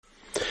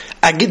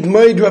Agid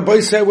Moed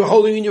Rabbi said we're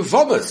holding in your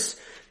Yevamos.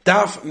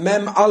 Daf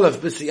Mem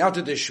Aleph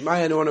B'Siyata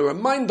Deshmaya, and I want to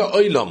remind the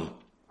Olam,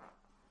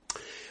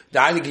 the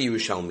Heilige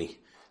Yerushalmi.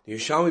 The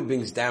Yerushalmi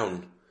brings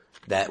down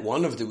that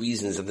one of the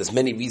reasons, and there's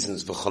many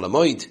reasons for Chol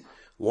HaMoed,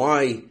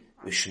 why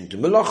we shouldn't do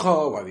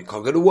Melacha, why we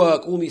can't go to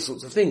work, all these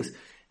sorts of things.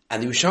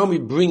 And the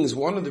Yerushalmi brings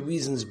one of the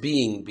reasons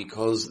being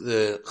because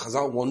the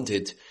Chazal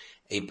wanted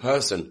a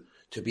person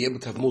to be able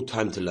to have more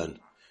time to learn.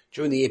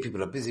 During the year,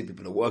 people are busy,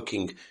 people are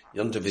working.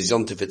 Yom Tov is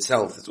Yom Tov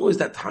itself. There's always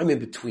that time in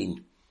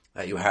between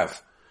that you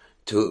have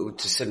to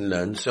sit and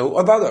learn. So,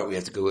 although we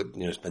have to go,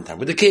 spend time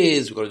with the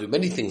kids, we've got to do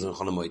many things on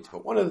Chol HaMoed.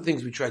 But one of the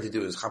things we try to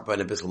do is chapa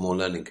and a bit more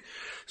learning.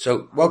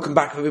 So, welcome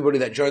back everybody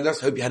that joined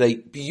us. Hope you had a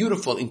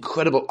beautiful,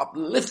 incredible,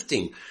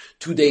 uplifting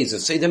 2 days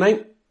of Seder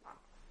night.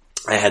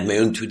 I had my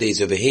own 2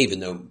 days over here, even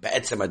though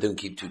Be'etzem I don't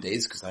keep 2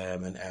 days because I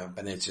am an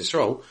Bnei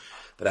Yisrael,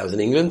 but I was in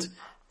England.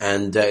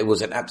 And it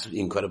was an absolutely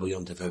incredible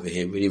Yom Tov over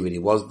here. It really, really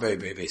was. Very,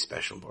 very, very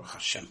special. Baruch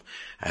Hashem.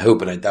 I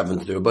hope and I daven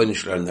to the Rabbeinu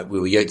Shalom that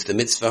we were yet to the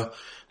mitzvah,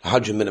 the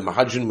Hajjim and the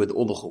Mahajjim, with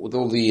all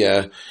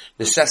the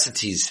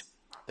necessities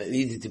that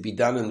needed to be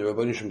done. And the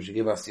Rabbeinu Shalom should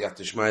give us the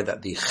Atishmai,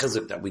 that the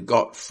chizuk that we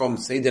got from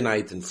Seder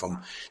night and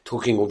from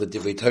talking all the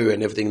Divrei Torah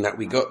and everything that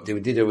we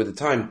did over the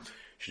time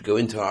should go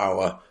into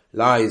our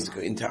lives,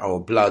 go into our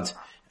blood,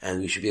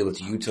 and we should be able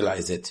to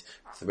utilize it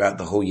throughout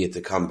the whole year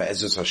to come.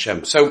 Be'ezus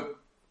Hashem. So,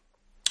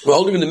 we're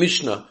holding in the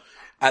Mishnah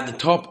at the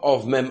top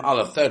of Mem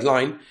Aleph, third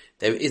line.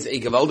 There is a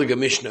Gavaldiga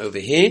Mishnah over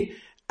here.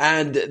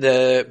 And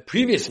the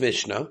previous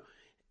Mishnah,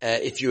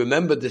 if you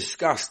remember,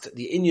 discussed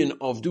the inyan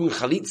of doing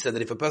Chalitza,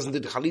 that if a person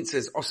did Chalitza,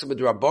 it's Osama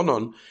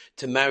Rabbanon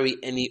to marry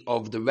any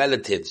of the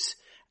relatives.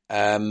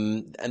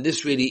 And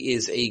this really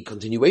is a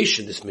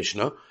continuation, this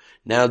Mishnah.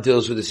 Now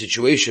deals with the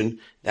situation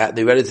that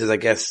the relatives, I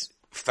guess,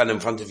 fell in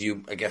front of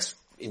you, I guess,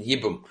 in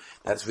Yibum.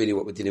 That's really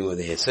what we're dealing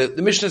with here. So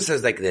the Mishnah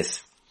says like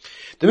this.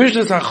 The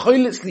Mishnah says,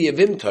 "Choylitz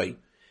liyavimtoi."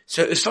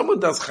 So if someone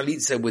does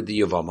chalitza with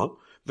the yavama,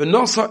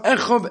 v'nosa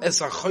echov es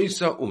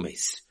achoysa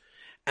umes,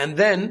 and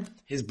then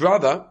his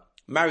brother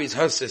marries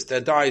her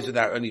sister, dies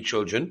without any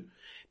children,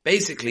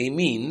 basically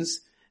means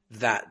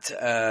that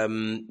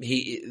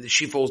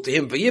she falls to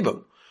him for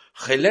yibum.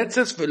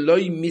 Cheletzes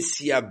v'loy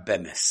misya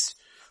bemes.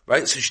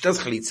 Right, so she does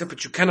chalitza,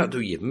 but you cannot do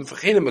yibum.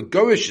 V'cheinem a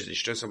gorish is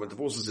ishto, someone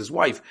divorces his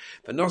wife.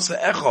 V'nosa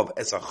echov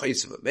es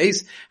achoysa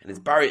umes, and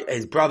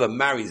his brother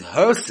marries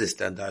her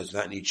sister and dies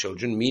without any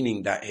children,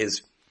 meaning that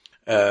his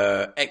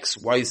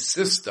ex-wife's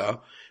sister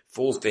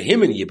falls to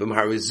him in yibum.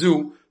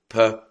 Harizu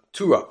per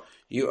Torah.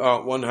 You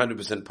are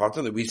 100% part,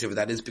 and the reason for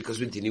that is because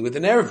we're dealing with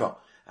an erva,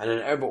 and an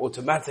erva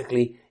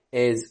automatically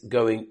is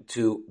going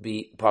to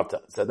be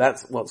parta. So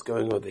that's what's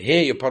going over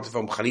here. You're parta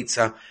from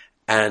chalitza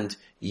and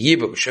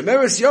yibum.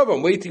 Shemeres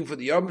yavam, waiting for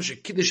the yavam.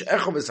 Shekiddush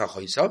echov es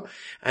achoysa,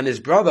 and his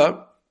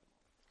brother.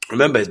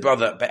 Remember, his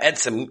brother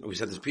Be'etzem, we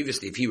said this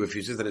previously, if he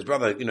refuses, then his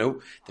brother,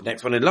 the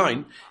next one in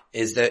line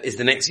is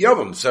the next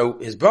yavam. So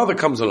his brother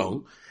comes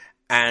along,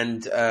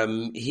 and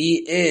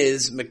he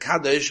is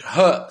Mekadesh,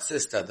 her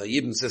sister, the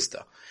Yibum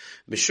sister.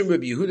 Mishum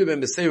Rabbi Yehuda ben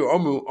Beseru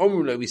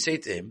Omru, we say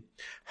to him,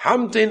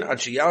 Hamten ad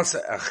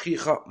sheyasa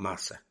achicha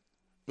masa.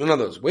 In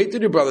other words, wait till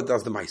your brother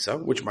does the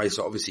Maisa, which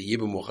Maisa obviously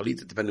Yibum or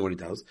Chalita, depending on what he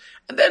does,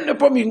 and then no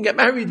problem, you can get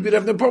married, we'd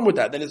have no problem with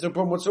that, then there's no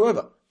problem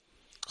whatsoever.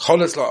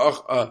 Choles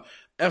la'ach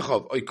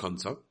echov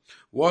oikonsa.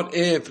 What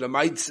if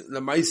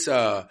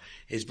Lamaisa,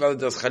 his brother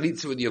does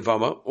Chalitza with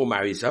Yavama, or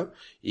marries her,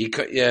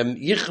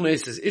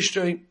 Yichnes is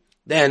Ishtoi,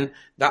 then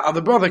that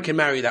other brother can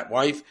marry that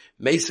wife,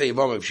 Mesa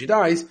Yavama if she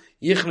dies,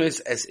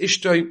 Yichnes es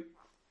Ishtoi,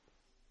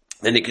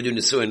 then he can do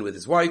Nesuin with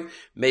his wife,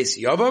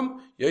 Mesa Yavam,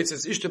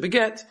 Yotzes Ishtoi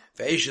beget,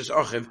 Ve'eshes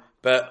Ochiv,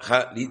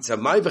 Be'chalitza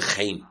Mai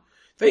V'chein.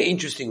 Very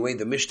interesting way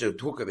the Mishnah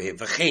talk over here,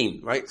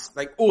 V'chein, right? It's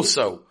like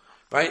also.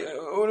 Right?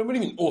 What do you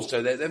mean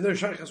also? They have no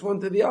shaykhs one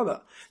to the other.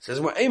 It says,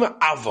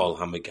 avol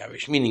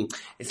hamagarish, meaning,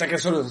 it's like a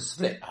sort of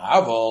split.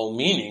 Avol,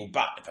 meaning,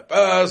 but if a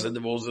person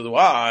divorces the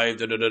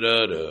wife,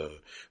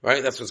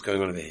 right? That's what's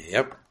going on over here,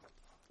 yep.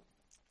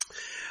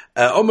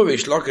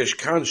 Omarish Lakish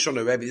Khan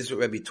Shona Rebbe, this is what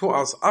Rebbe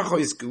taught us, Acho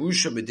is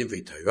Gerusha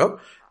Medivrei Torah,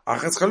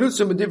 Achas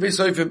Chalutza Medivrei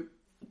Soifim,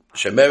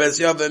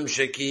 Shemeres Yavim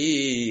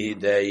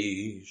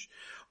Shekideish.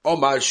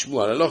 Omar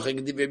Shmuel, Aloch,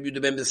 Gediv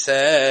Yehuda ben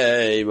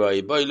Besei,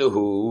 Roi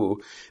Boiluhu,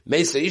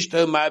 Mesa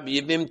Ishto Ma'bi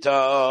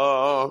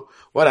Yevimta.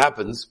 What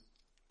happens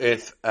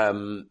if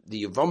the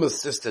Yevama's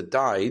sister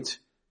died,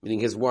 meaning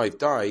his wife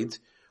died,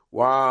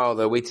 while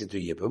they're waiting to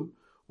Yibum?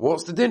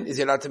 What's the din? Is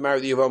he allowed to marry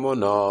the Yevam or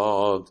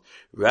not?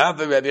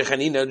 Rabbi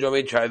Chanina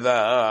Jomei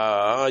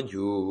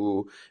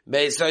Travayu,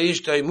 Mesa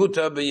Ishto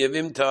Muta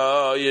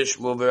B'Yevimta,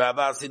 Yishmu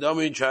V'Rabba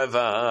Sidomi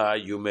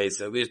Travayu,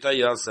 Mesa Ishto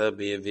Yasa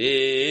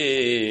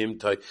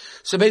B'Yevimta.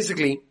 So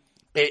basically,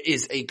 it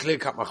is a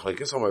clear-cut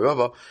machlokes. On my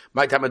Rava,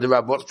 my time at the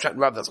Rab, what's Pshat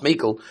Rab? That's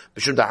Mekel.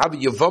 B'shum Dahav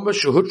Yevama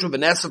Shehutra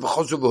V'Nesa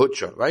V'Chosu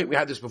V'Hutra. Right? We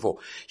had this before.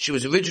 She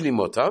was originally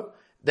Muta,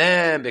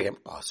 then became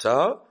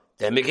Asa,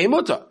 then became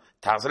Muta.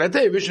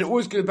 Originally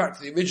always goes back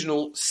to the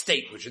original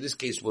state, which in this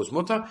case was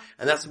mutter,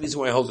 and that's the reason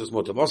why it holds as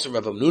mutter. Also,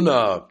 Rav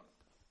Amnuna,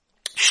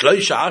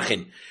 Shloisha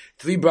Achin,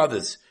 3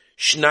 brothers,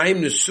 Shnaim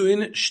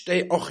Nesuin,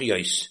 Shtei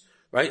Ochiyos.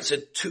 right? So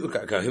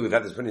okay, here we've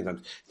had this plenty of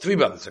times. 3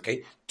 brothers,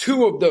 okay?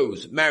 2 of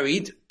those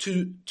married,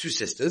 two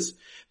sisters.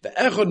 The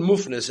echad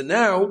mufna, so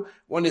now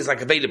one is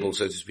like available,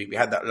 so to speak. We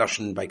had that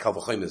lashon by Kal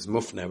V'chomer,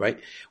 mufna, right?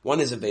 One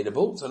is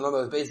available, so in other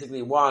words,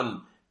 basically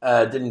one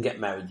didn't get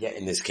married yet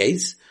in this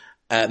case.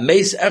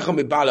 Meis echad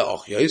mibala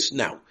ochyos.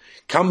 Now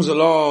comes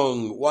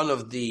along one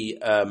of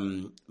the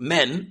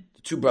men,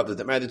 the 2 brothers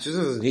that married the 2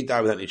 sisters, and he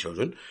died without any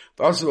children.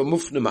 But also a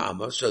mufna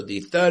ma'ama, so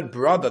the 3rd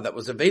brother that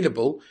was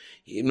available,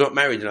 not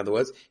married in other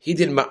words, he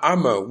did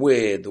ma'ama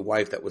with the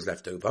wife that was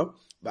left over.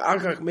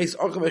 But now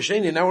all of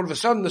a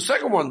sudden the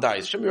second one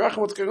dies. Shem Yerachim,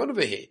 what's going on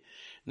over here?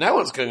 Now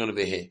what's going on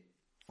over here?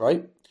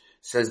 Right?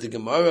 Says the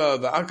Gemara,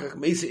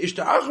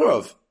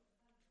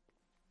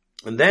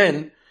 and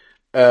then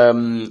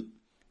the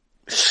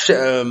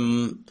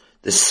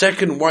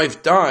second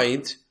wife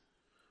died,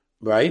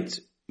 right?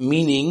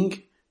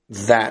 Meaning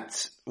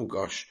that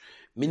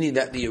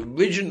the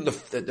original,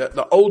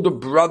 the older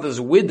brother's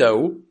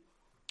widow,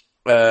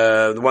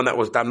 the one that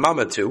was Dan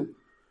Mama to,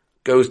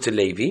 goes to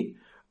Levi.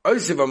 And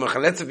therefore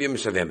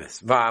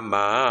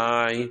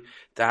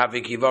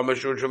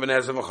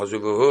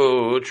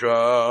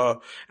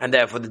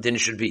the din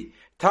should be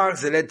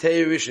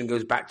and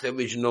goes back to the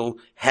original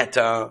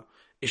heta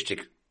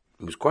ishtik.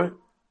 It was quiet.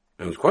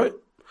 The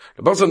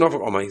Basar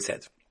Nofak Omar, he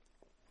said,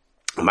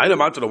 why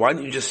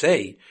didn't you just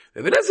say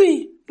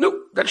no,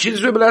 that she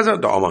is Rebbe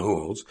Lezer, the Omar who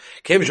holds.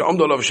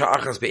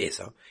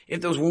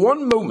 If there was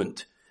one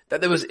moment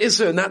that there was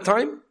Issa in that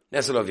time,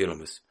 Nesalav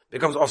Yelamis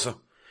becomes Osa.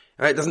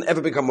 Right? It doesn't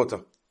ever become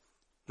Mutter.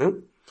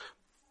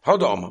 How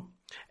the Omar?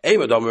 When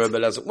Rebbe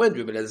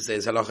Lezer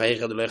says, Halacha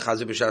Heichad Ulei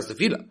Chazi B'Shas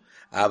Tefila.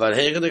 Aval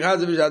Heichad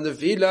Chazi B'Shas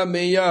Tefila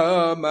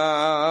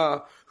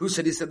Meyama. Who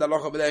said he said the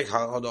Halacha B'Lei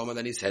Chad Omar?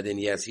 Then he said, and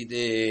yes, he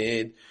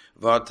did.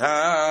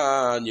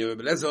 Vatan,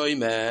 Rebbe Lezer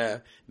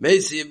Oimer.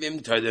 Meisi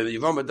Yivim Toydem,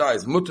 Yivama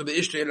dies. Mutter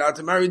B'Ishtay allowed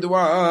to marry the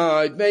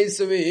wife.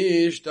 Meisi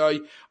B'Ishtay.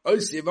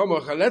 Oisi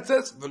Yivama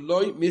Chaletzes,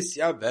 V'loi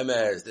Misya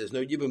Bemes. There's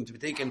no Yibum to be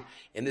taken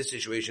in this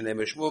situation.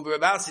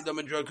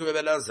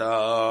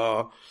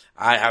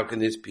 How can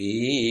this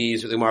be?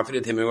 So the Gemara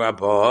fitted him in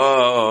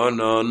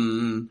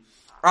Rabbanon.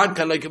 Ad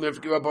can like him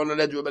if Rabbanon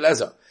led Rebbe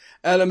Lezer.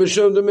 Ela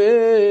mishum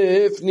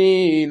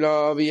demifni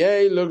la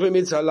v'elok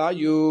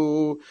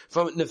l'mitzalayu.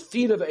 From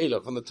Nefila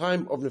v'elok, from the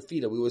time of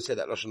Nefila, we always say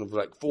that lashon of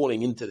like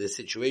falling into this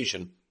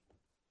situation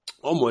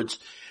onwards.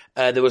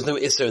 There was no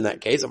Issa in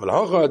that case.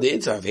 The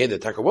Issa, if here the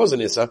Taka was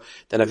an Issa,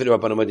 then even the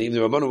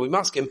Rabbanon we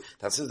ask him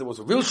that since there was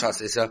a real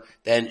Shas Issa,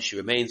 then she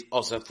remains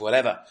also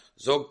forever.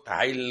 Zog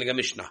Heilige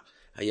Mishnah.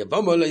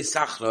 Yavama lo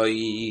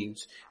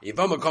yisachloid.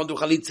 Yavama can't do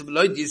chalitza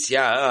v'loid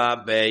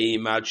yisya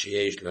be'imat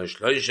sheyesh lo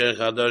shloisha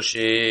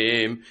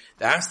chadashim.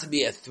 There has to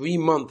be a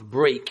 3-month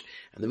break,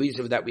 and the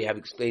reason for that we have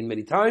explained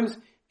many times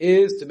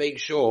is to make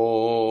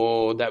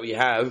sure that we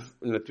have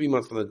 3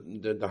 months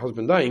from the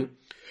husband dying,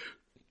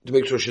 to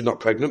make sure she's not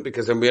pregnant,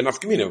 because then we have enough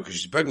community. Because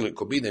she's pregnant, it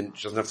could be then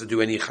she doesn't have to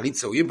do any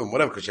chalitza or yibum,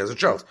 whatever, because she has a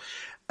child.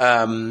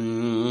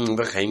 Any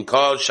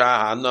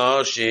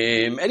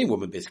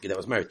woman basically that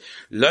was married,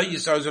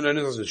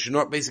 should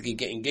not basically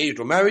get engaged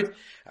or married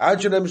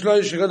until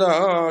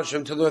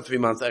the 3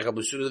 months.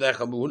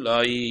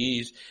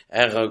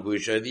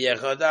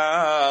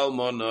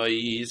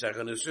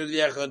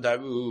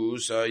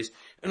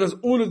 And as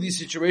all of these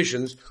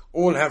situations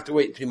all have to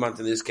wait 3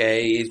 months in this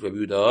case.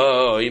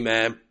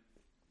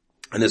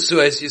 And the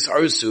Suez is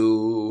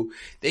Arsu.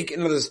 They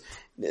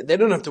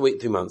don't have to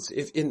wait 3 months.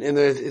 If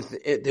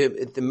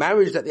the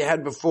marriage that they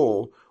had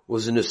before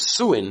was in a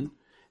suin,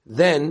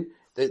 then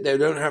they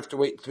don't have to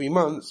wait 3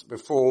 months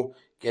before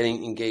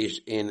getting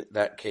engaged in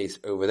that case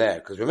over there.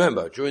 Because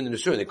remember, during the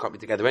suin, they can't be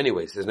together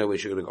anyway, so there's no way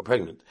she could have got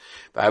pregnant.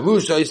 But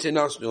Arusa is in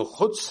us no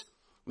chutz.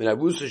 They were a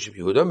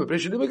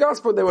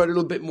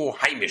little bit more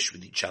Heimish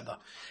with each other.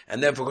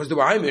 And therefore, because they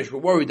were Heimish, we're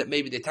worried that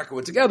maybe they tackle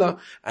it together,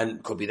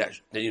 and could be that,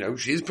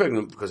 she is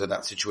pregnant because of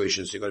that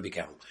situation, so you've got to be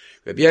careful.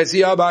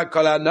 Basically,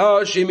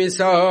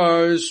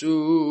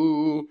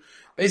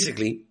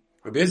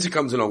 Rabbi Yossi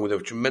comes along with a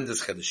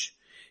tremendous chiddush.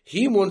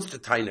 He wants to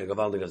taina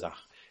gaval negazach.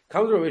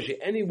 Comes to Rabbi Yossi,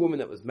 any woman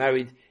that was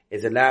married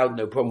is allowed,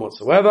 no problem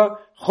whatsoever.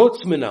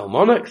 Chutz min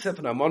almana, except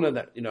for an almana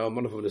that,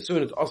 almana for the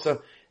suin is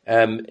also,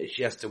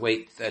 she has to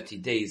wait 30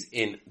 days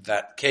in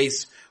that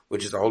case,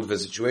 which is the whole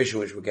different situation,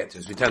 which we'll get to.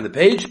 As we turn the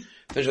page,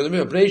 because she's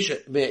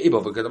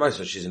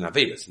in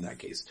Avedis in that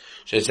case.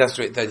 She has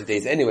to wait 30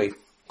 days anyway,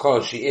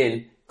 because she's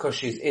in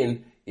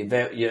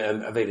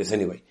Avedis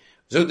anyway.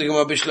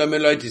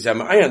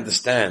 I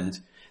understand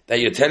that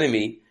you're telling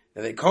me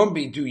that it can't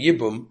be do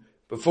Yibum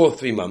before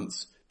 3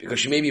 months, because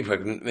she may be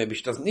pregnant, maybe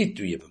she doesn't need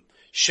to do Yibum.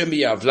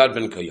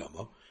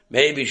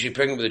 Maybe she's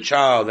pregnant with a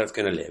child that's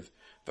going to live.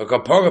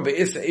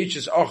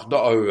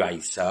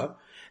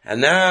 And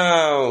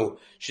now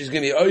she's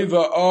going to be over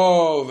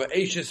of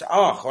Eishes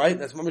Ach, right?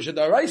 That's Mamash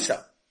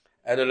Daraisa.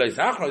 And the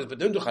Leizachra is, but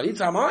don't do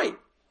Chalitza, am I?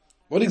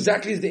 What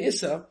exactly is the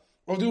Issa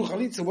of doing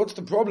Chalitza? What's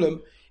the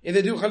problem if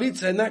they do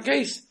Chalitza in that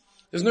case?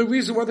 There's no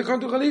reason why they can't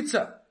do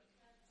Chalitza.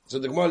 So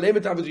the Gemara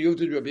Lemet Avod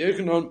Yuvdu Rabbi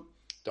Yochanan,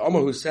 the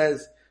Omar who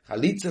says,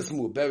 Chalitza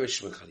Smu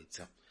Berish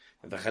Chalitza.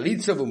 The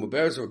chalitza of a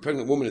muberes of a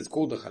pregnant woman is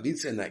called the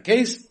chalitza in that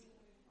case.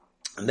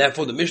 And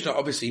therefore the Mishnah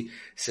obviously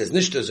says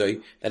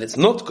nishtazoi that it's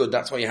not good,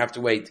 that's why you have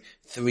to wait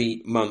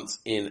 3 months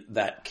in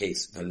that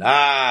case. Did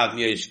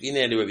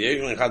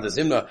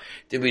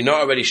we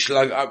not already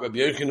slug up Rabbi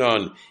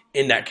Yochanan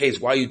in that case?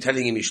 Why are you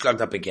telling him he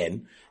slugged up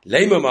again?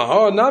 Okay,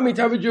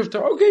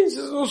 this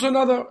is also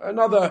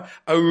another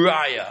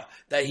araya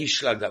that he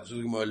slugged up. So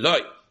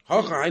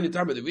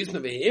the reason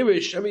over here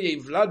is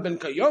Shemi Vlad ben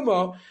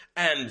Kayoma,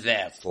 and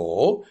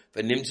therefore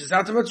the nimtzis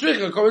out of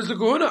matzricha covers the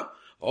kahuna.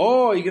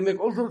 Oh, you can make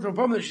all sorts of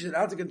problems. She said,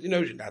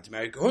 she had to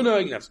marry kahuna,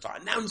 you can have to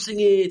start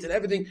announcing it and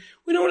everything.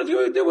 We don't want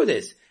to deal with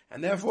this.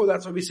 And therefore,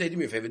 that's why we say, do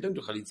me a favor, don't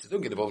do chalitza,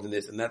 don't get involved in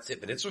this, and that's it.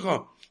 But it's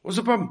what's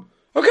the problem?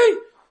 Okay,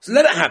 so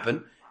let it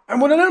happen,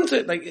 and we'll announce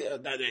it. Like,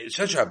 it's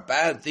such a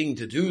bad thing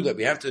to do that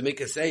we have to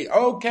make a say,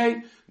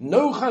 okay,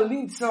 no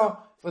chalitza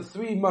for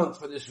 3 months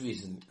for this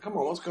reason. Come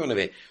on, what's going on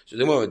here? So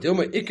no, the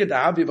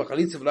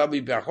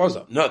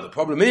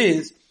problem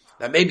is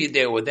that maybe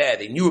they were there,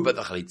 they knew about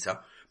the chalitza,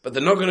 but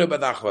they're not going to know about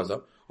the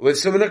achvaza. With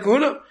similar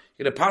kahuna, you're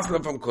going to pass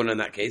them from kahuna in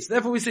that case.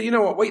 Therefore we say, you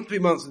know what, wait 3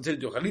 months until you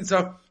do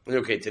chalitza, and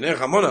okay, tenech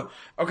hamona.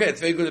 Okay, it's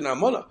very good in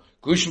hamona.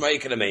 Grusha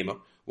ma'ikana meima.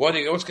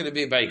 What's going to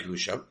be by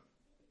grusha?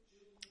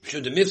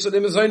 Should the mifsa de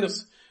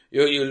mezonus.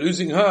 You're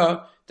losing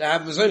her to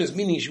have mezonus,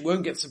 meaning she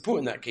won't get support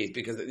in that case,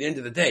 because at the end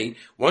of the day,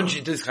 once she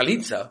does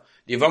chalitza,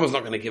 the Yavama's not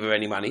going to give her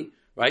any money,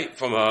 right,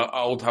 from her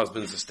old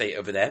husband's estate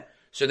over there.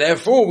 So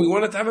therefore, we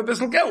want her to have a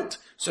bissel guilt.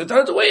 So tell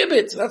her to wait a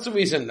bit. So that's the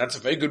reason. That's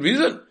a very good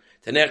reason.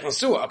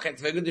 Okay, it's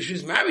very good that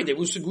she's married. What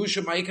are you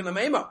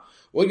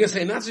going to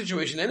say in that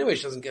situation anyway?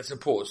 She doesn't get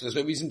support. So there's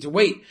no reason to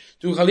wait.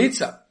 Do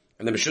chalitza.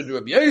 And then Meshud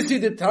Rabbi Yosi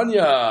de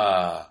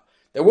Tanya.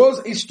 There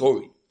was a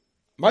story.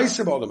 There was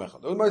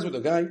with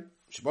a guy.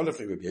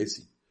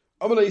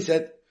 He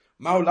said,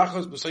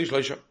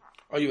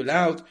 are you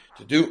allowed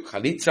to do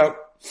chalitza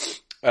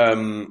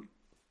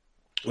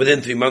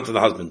within 3 months of the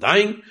husband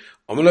dying?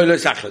 No, not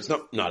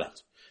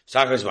allowed. Just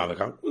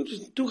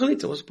do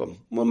chalitza, what's the problem?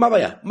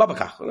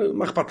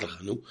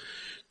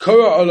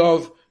 Kora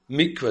olav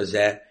mikra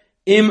zeh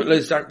im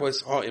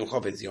lezakbos ha im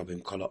chavetz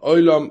yabim kol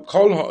ha'olam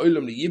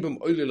liyibim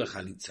oile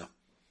lechalitza.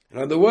 In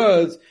other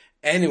words,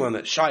 anyone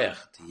that's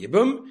shayach to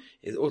yibum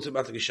is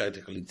automatically shayach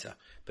to chalitza.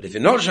 But if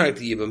you're not shayach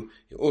to yibum,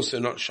 you're also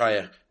not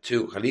shayach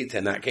to chalitza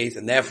in that case,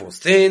 and therefore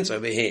since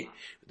over here,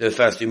 the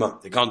first 3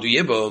 months, they can't do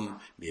yibum,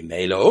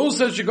 Mimela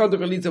also she can't do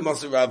chalitza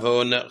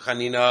masaravon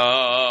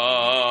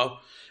chanina.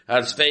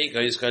 As fake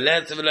is right,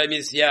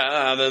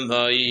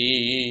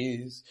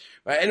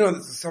 anyone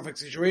that's a suffix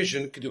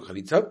situation can do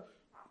chalitza,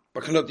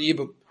 but cannot do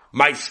yibum.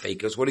 My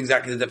fakers, what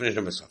exactly is the definition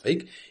of a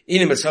suffix?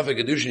 In a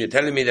suffix kedushin, you're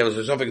telling me there was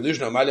a suffix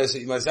kedushin on my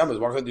lesson, my sabbats,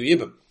 why can't do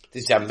yibum?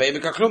 This is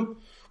having kaklum.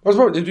 What's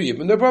wrong? They do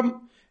yibum, no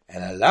problem.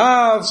 And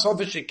Allah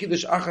suffix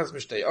kiddush achas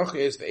mishtei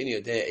achis for any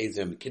day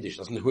ezem kiddush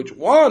doesn't know which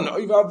one.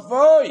 Oy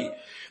vavoy.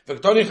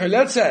 V'ktoni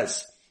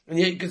chaletzes. And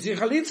yet you can see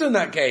chalitza in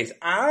that case.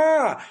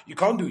 You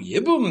can't do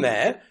yibum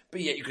there, but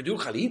yet you could do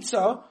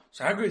chalitza.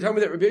 So how can you tell me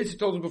that Rabbi Yossi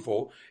told us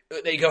before?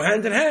 They go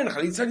hand in hand,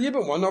 chalitza and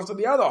yibum, one after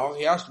the other.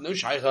 He asked, no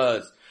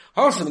shaychas.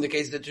 Hasam in the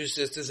case of the two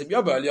sisters of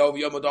Yabba, Eliyahu,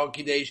 Yom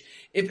Kidesh,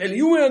 if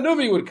Eliyahu and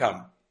Novi would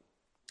come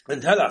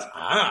and tell us,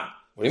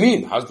 what do you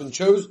mean? The husband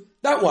chose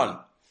that one.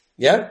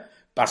 Yeah?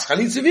 Bas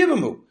chalitza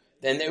v'yibamu.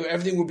 Then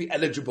everything would be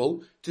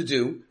eligible to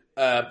do,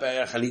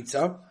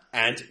 chalitza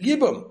and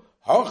yibum.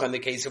 Hoch, in the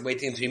case of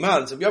waiting 3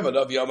 months, if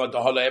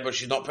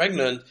she's not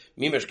pregnant,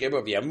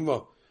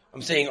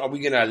 I'm saying, are we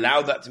going to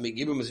allow that to make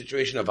yibum a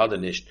situation of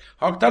adanisht?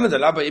 What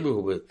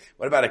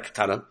about a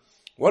ketana?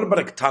 What about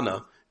a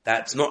ketana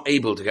that's not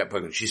able to get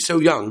pregnant? She's so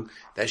young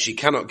that she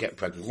cannot get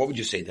pregnant. What would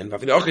you say then?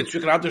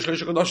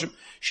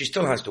 She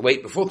still has to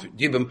wait before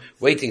yibum,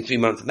 waiting 3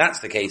 months, and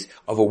that's the case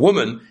of a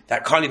woman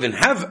that can't even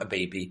have a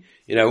baby,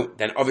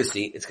 then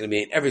obviously it's going to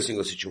be in every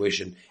single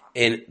situation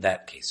in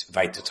that case.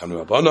 First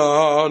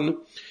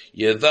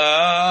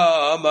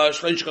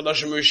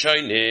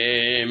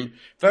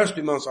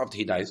 3 months after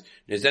he dies,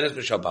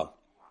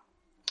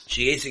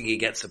 she basically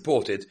gets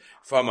supported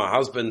from her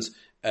husband's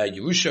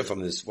Yerusha,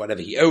 from this,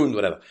 whatever he owned,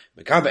 whatever.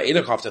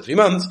 After 3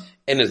 months,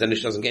 she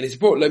doesn't get any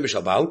support.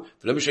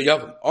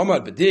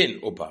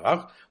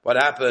 What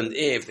happened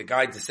if the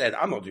guy just said,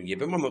 I'm not doing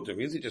Yibum, I'm not doing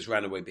this, he just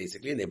ran away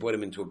basically, and they brought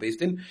him into a beis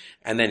din,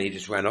 and then he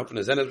just ran off, and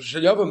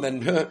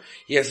then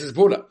he has his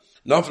border.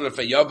 Nafal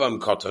for Yavam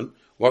cotton,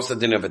 what's the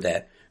din over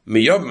there?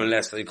 Miyavam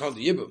unless they can't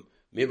do Yibum.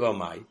 Mibal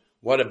mai.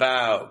 What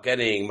about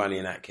getting money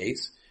in that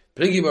case?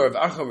 Pligibar of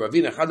Acham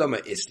Ravina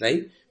Chadama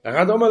Islay,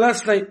 Chadama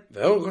Leslay,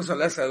 Vehochas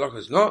Leslay Loch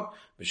is not,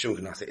 Mishum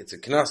Knas. It's a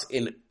Knas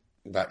in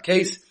that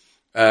case.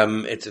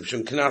 It's a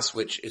Mishum Knas,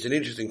 which is an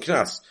interesting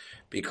Knas,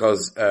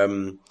 because,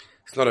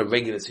 it's not a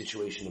regular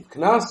situation of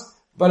Knas,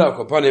 but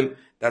upon him,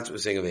 that's what we're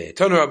saying over here.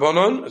 Tonu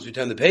Rabbanon, as we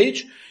turn the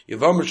page,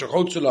 Yavam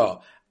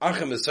Shachotzulah,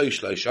 Acham is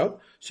Shloisha.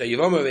 So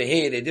Yavam over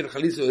here, they did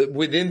Chalitza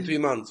within 3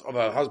 months of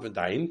her husband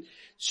dying.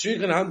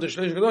 Shrikan Hantam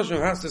Shloisha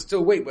Kadoshim has to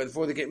still wait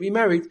before they get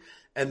remarried.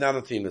 And the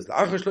other theme is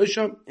La'achar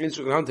Shloisha, and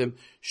Shrikan Hantam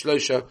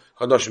Shloisha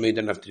Kadoshim, you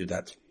don't have to do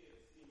that.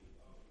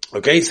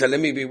 Okay, so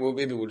maybe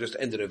we'll just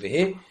end it over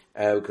here,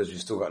 because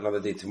we've still got another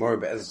day tomorrow,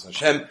 but as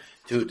Hashem,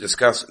 to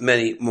discuss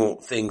many more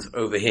things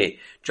over here.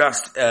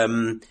 Just,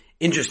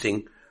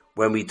 interesting,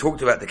 when we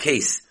talked about the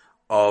case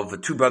of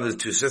two brothers,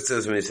 two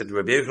sisters, when he said,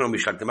 Rabbi Yochanan, we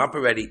shut them up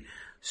already.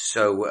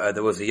 So,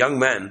 there was a young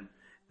man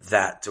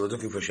that was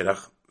looking for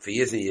shidduch for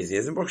years and years and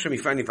years, and Baruch Hashem, he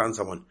finally found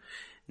someone.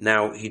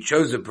 Now, he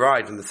chose a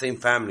bride from the same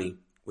family,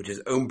 which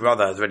his own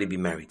brother has already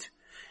been married.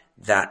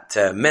 That,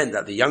 meant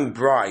that the young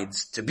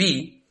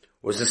brides-to-be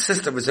was the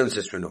sister of his own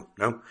sister-in-law.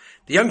 Now,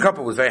 the young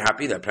couple was very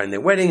happy. They're planning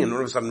their wedding, and all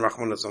of a sudden,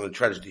 Rahman a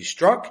tragedy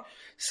struck.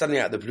 Suddenly,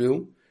 out of the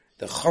blue,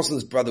 the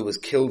chosn's brother was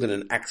killed in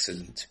an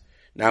accident.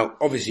 Now,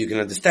 obviously, you can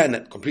understand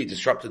that completely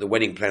disrupted the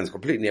wedding plans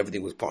completely.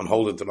 Everything was put on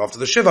hold until after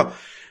the shiva.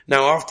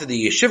 Now, after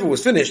the shiva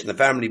was finished, and the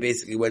family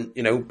basically went,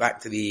 back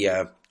to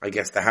the,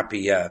 the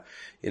happy,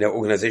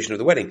 organization of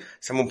the wedding,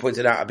 someone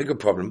pointed out a bigger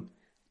problem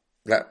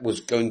that was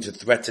going to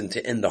threaten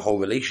to end the whole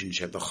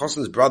relationship. The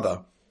chosn's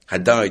brother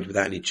had died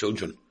without any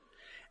children.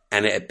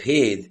 And it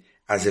appeared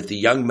as if the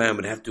young man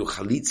would have to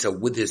chalitza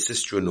with his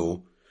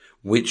sister-in-law,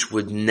 which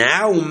would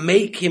now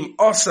make him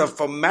osa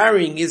for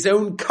marrying his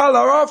own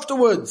color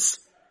afterwards.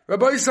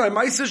 Rabbi Yisrael,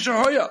 Maisa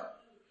Shahoya.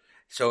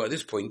 So at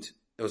this point,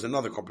 there was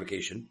another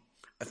complication.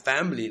 A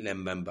family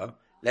member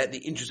let the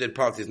interested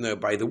parties know,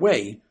 by the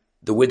way,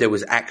 the widow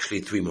was actually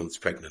 3 months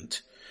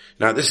pregnant.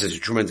 Now this is a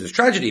tremendous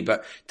tragedy,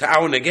 but to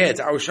our negeh,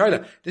 to our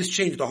shaila, this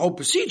changed the whole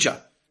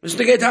procedure. Just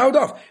to get held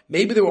off.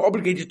 Maybe they were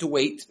obligated to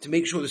wait to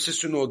make sure the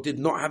sister-in-law did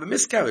not have a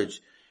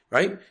miscarriage,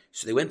 right?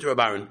 So they went to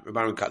Rabbaran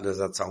Katan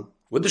Zatzal,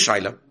 with the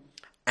shaila,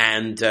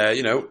 and,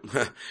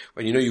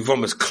 when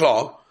Yuvamas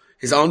claw,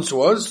 his answer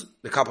was,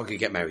 the couple could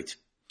get married.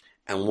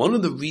 And one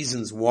of the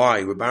reasons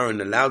why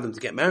Rabbaran allowed them to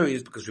get married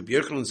is because Rabbi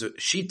Yochanan's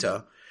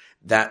shita,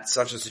 that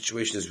such a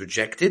situation is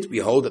rejected. We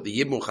hold that the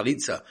Yibum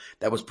Chalitza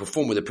that was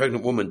performed with a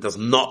pregnant woman does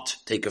not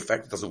take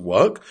effect, doesn't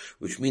work,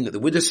 which means that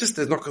the widow's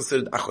sister is not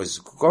considered Achos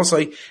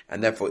Kukosai,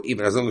 and therefore,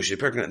 even as long as she's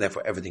pregnant, and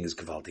therefore everything is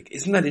Gavaldik.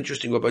 Isn't that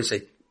interesting what I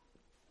say?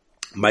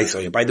 By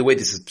the way,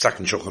 this is Psak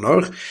and Shulchan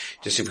Aruch.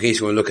 Just in case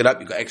you want to look it up,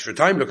 you've got extra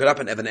time, look it up,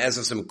 and Evan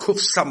Ezra some Kuf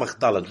Samach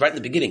Dalad. Right in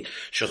the beginning,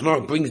 Shulchan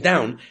Aruch brings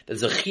down that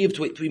there's a chiyuv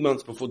to wait 3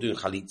 months before doing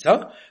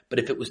Chalitza, but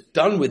if it was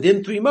done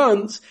within 3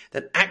 months,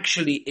 then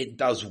actually it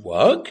does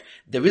work.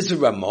 There is a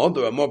Ramah.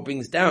 The Ramah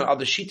brings down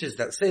other shitas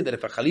that say that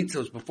if a Chalitza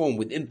was performed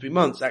within 3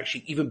 months,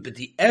 actually even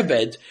B'di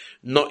Eved,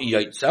 not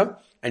Yotza,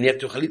 and you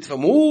have to chalitza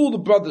from all the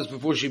brothers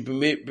before she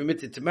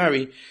permitted to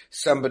marry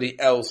somebody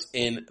else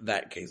in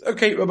that case.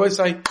 Okay, Rabbi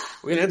Say,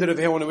 we're going to end it over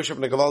here. I want to wish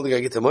everyone a gavaldig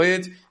Agit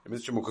HaMoyed, and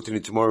Mr. will continue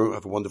tomorrow.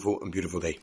 Have a wonderful and beautiful day.